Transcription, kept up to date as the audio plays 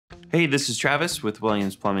Hey, this is Travis with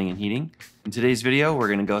Williams Plumbing and Heating. In today's video, we're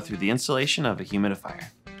going to go through the installation of a humidifier.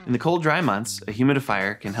 In the cold, dry months, a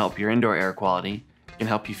humidifier can help your indoor air quality, can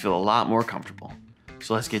help you feel a lot more comfortable.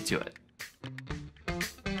 So let's get to it.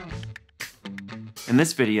 In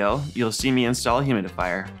this video, you'll see me install a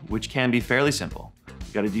humidifier, which can be fairly simple.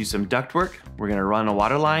 We've got to do some duct work, we're going to run a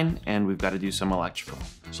water line, and we've got to do some electrical.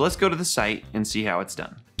 So let's go to the site and see how it's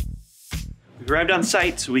done. We've arrived on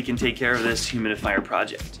site so we can take care of this humidifier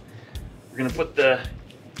project. We're going to put the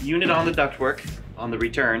unit on the ductwork on the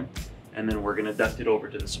return, and then we're going to duct it over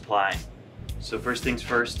to the supply. So first things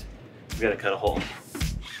first, we've got to cut a hole.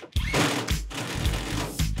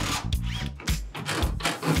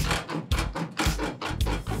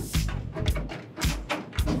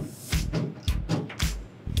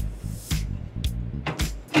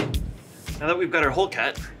 Now that we've got our hole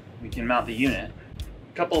cut, we can mount the unit.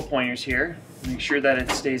 A couple of pointers here. Make sure that it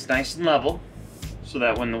stays nice and level so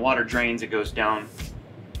that when the water drains, it goes down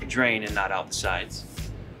the drain and not out the sides.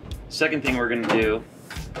 Second thing we're going to do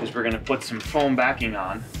is we're going to put some foam backing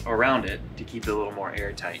on around it to keep it a little more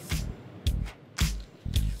airtight.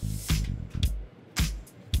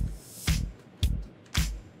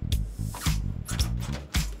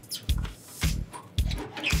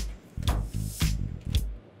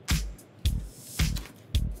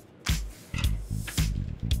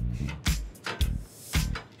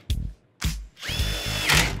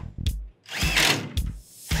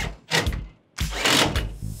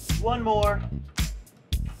 One more.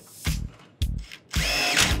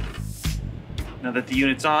 Now that the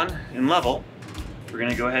unit's on and level, we're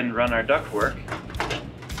going to go ahead and run our ductwork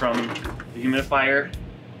from the humidifier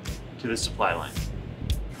to the supply line.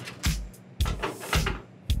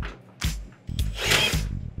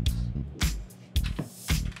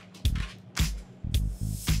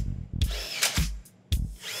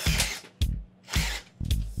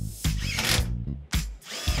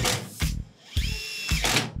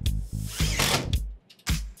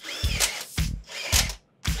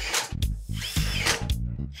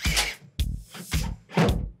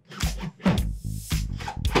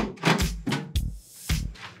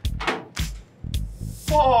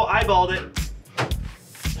 Whoa, eyeballed it.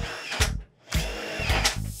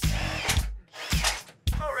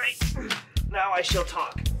 All right, now I shall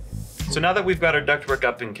talk. So now that we've got our ductwork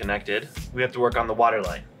up and connected, we have to work on the water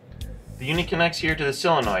line. The unit connects here to the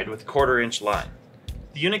solenoid with a 1/4-inch line.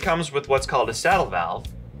 The unit comes with what's called a saddle valve,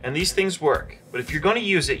 and these things work. But if you're going to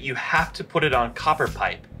use it, you have to put it on copper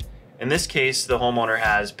pipe. In this case, the homeowner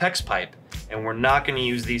has PEX pipe, and we're not going to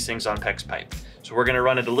use these things on PEX pipe. So we're going to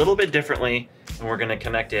run it a little bit differently, and we're going to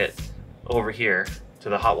connect it over here to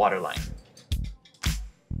the hot water line.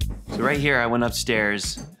 So right here, I went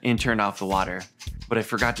upstairs and turned off the water, but I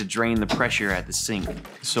forgot to drain the pressure at the sink.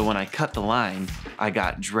 So when I cut the line, I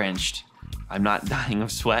got drenched. I'm not dying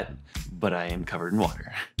of sweat, but I am covered in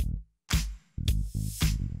water.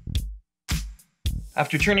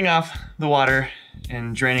 After turning off the water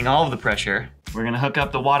and draining all of the pressure, we're going to hook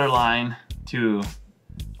up the water line to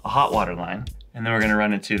a hot water line, and then we're going to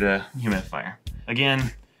run it to the humidifier.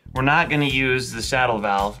 Again, we're not going to use the saddle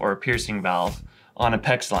valve or a piercing valve on a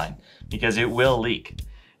PEX line because it will leak.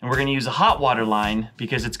 And we're going to use a hot water line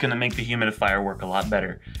because it's going to make the humidifier work a lot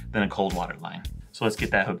better than a cold water line. So let's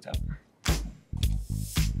get that hooked up.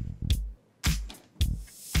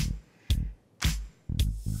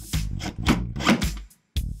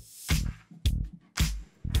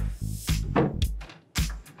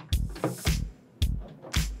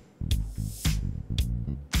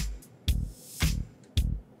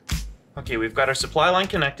 Okay, we've got our supply line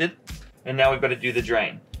connected, and now we've got to do the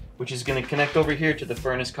drain, which is going to connect over here to the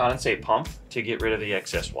furnace condensate pump to get rid of the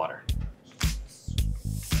excess water.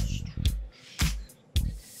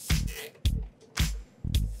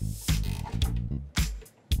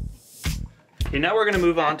 Okay, now we're going to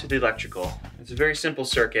move on to the electrical. It's a very simple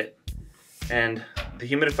circuit, and the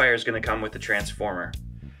humidifier is going to come with the transformer.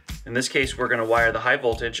 In this case, we're going to wire the high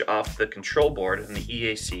voltage off the control board and the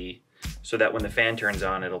EAC so that when the fan turns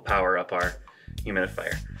on, it'll power up our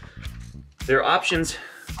humidifier. There are options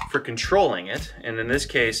for controlling it, and in this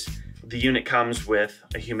case, the unit comes with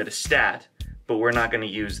a humidistat, but we're not going to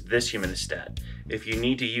use this humidistat. If you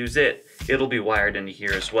need to use it, it'll be wired into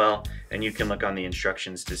here as well, and you can look on the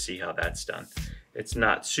instructions to see how that's done. It's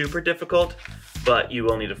not super difficult, but you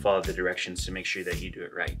will need to follow the directions to make sure that you do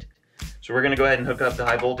it right. So we're going to go ahead and hook up the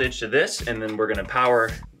high voltage to this, and then we're going to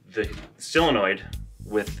power the solenoid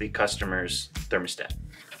with the customer's thermostat.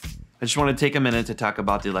 I just want to take a minute to talk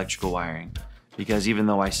about the electrical wiring, because even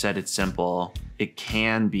though I said it's simple, it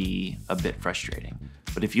can be a bit frustrating.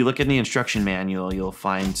 But if you look in the instruction manual, you'll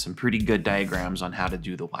find some pretty good diagrams on how to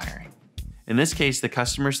do the wiring. In this case, the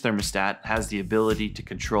customer's thermostat has the ability to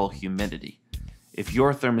control humidity. If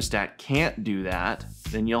your thermostat can't do that,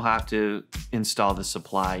 then you'll have to install the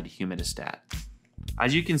supplied humidistat.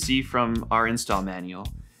 As you can see from our install manual,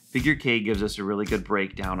 Figure K gives us a really good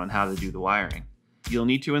breakdown on how to do the wiring. You'll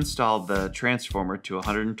need to install the transformer to a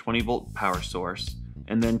 120 volt power source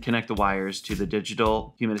and then connect the wires to the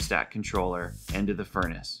digital humidistat controller and to the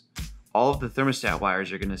furnace. All of the thermostat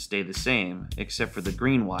wires are going to stay the same except for the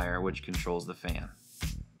green wire, which controls the fan.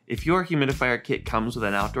 If your humidifier kit comes with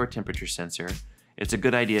an outdoor temperature sensor, it's a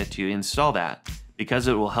good idea to install that because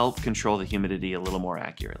it will help control the humidity a little more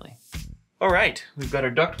accurately. All right, we've got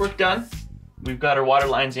our ductwork done. We've got our water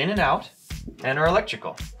lines in and out and our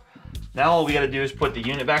electrical. Now all we got to do is put the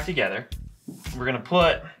unit back together. We're going to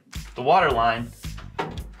put the water line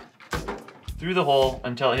through the hole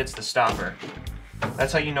until it hits the stopper.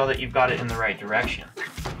 That's how you know that you've got it in the right direction.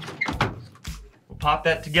 We'll pop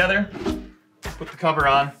that together, put the cover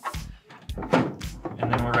on,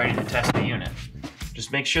 and then we're ready to test the unit.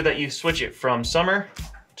 Just make sure that you switch it from summer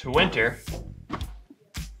to winter,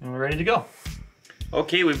 and we're ready to go.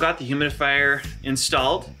 Okay, we've got the humidifier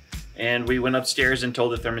installed, and we went upstairs and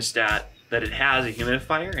told the thermostat that it has a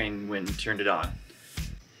humidifier and went and turned it on.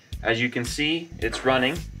 As you can see, it's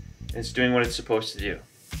running. It's doing what it's supposed to do.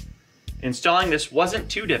 Installing this wasn't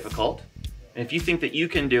too difficult. If you think that you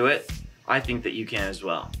can do it, I think that you can as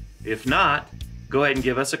well. If not, go ahead and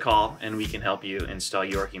give us a call and we can help you install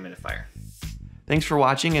your humidifier. Thanks for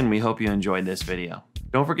watching, and we hope you enjoyed this video.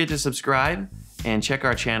 Don't forget to subscribe and check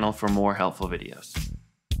our channel for more helpful videos.